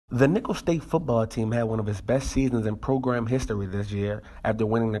The Nicholls State football team had one of its best seasons in program history this year after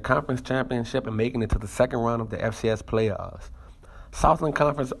winning the conference championship and making it to the second round of the FCS playoffs. Southland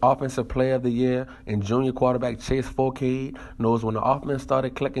Conference Offensive Player of the Year and junior quarterback Chase Forcade knows when the offense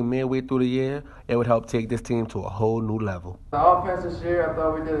started clicking midway through the year, it would help take this team to a whole new level. The offense this year, I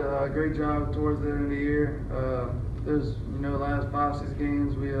thought we did a great job towards the end of the year. There's, the last 5-6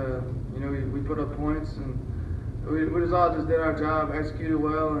 games, we put up points and we just all just did our job, executed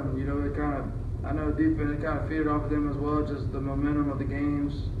well, and I know defense, it kind of feeded off of them as well, just the momentum of the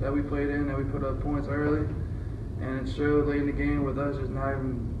games that we played in, that we put up points early, and it showed late in the game with us just not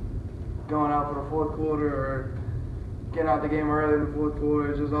even going out for the fourth quarter or getting out the game early in the fourth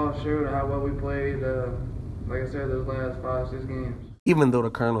quarter. It just all showed how well we played, like I said, those last 5-6 games. Even though the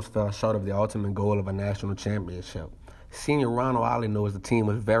Colonels fell short of the ultimate goal of a national championship, Senior Ronald Ollie knows the team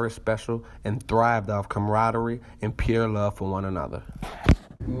was very special and thrived off camaraderie and pure love for one another.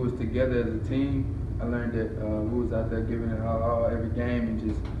 We was together as a team. I learned that we was out there giving it all every game and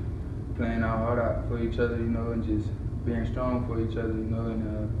just playing our heart out for each other, and just being strong for each other, and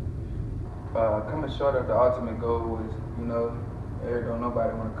coming short of the ultimate goal was, don't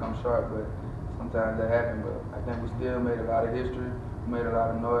nobody want to come short, but sometimes that happens. But I think we still made a lot of history, made a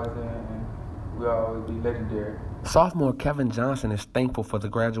lot of noise, and we'll always be legendary. Sophomore Kevin Johnson is thankful for the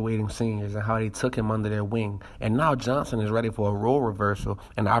graduating seniors and how they took him under their wing. And now Johnson is ready for a role reversal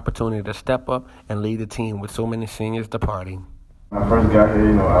and the opportunity to step up and lead the team with so many seniors departing. When I first got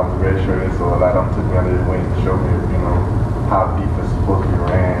here, I was redshirted, so a lot of them took me under their wing to show me, how defense is supposed to be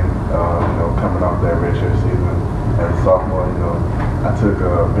ran, coming off that redshirt season. As a sophomore, I took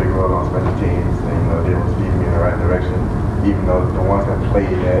a big role on special teams, and they was feeding me in the right direction. Even though the ones that played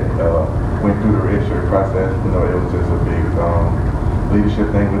that went through the redshirt process, it was just a big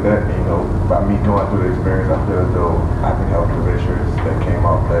leadership thing with that. By me going through the experience, I feel as though I can help the redshirts that came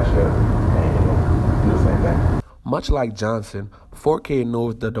off last year and do the same thing. Much like Johnson, 4K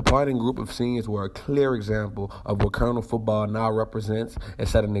knows the departing group of seniors were a clear example of what Colonel football now represents and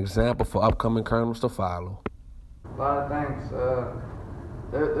set an example for upcoming Colonels to follow. A lot of thanks.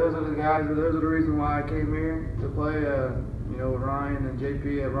 Those are the guys, those are the reason why I came here to play, with Ryan and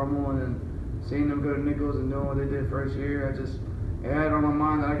JP at Rummel, and seeing them go to Nicholls and doing what they did first year. I had it on my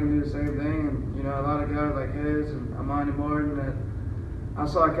mind that I can do the same thing, and a lot of guys like Hez and Amani Martin that I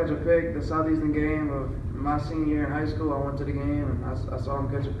saw catch a pick the Southeastern game of my senior year in high school. I went to the game and I saw him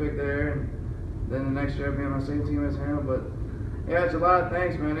catch a pick there, and then the next year being on the same team as him. But yeah, it's a lot of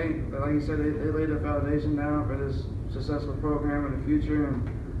thanks, man. Like you said, they laid the foundation down for this successful program in the future, and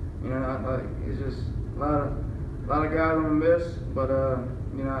it's just a lot of guys I'm gonna miss. But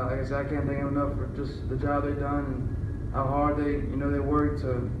like I said, I can't thank them enough for just the job they've done and how hard they worked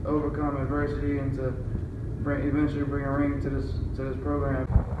to overcome adversity and to eventually bring a ring to this program.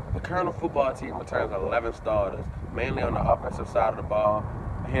 The Colonel football team returns 11 starters, mainly on the offensive side of the ball,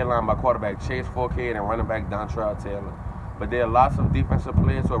 headlined by quarterback Chase Forcade and running back Dontrell Taylor. But there are lots of defensive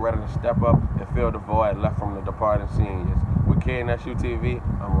players who are ready to step up and fill the void left from the departing seniors. With KNSU TV,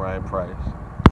 I'm Ryan Price.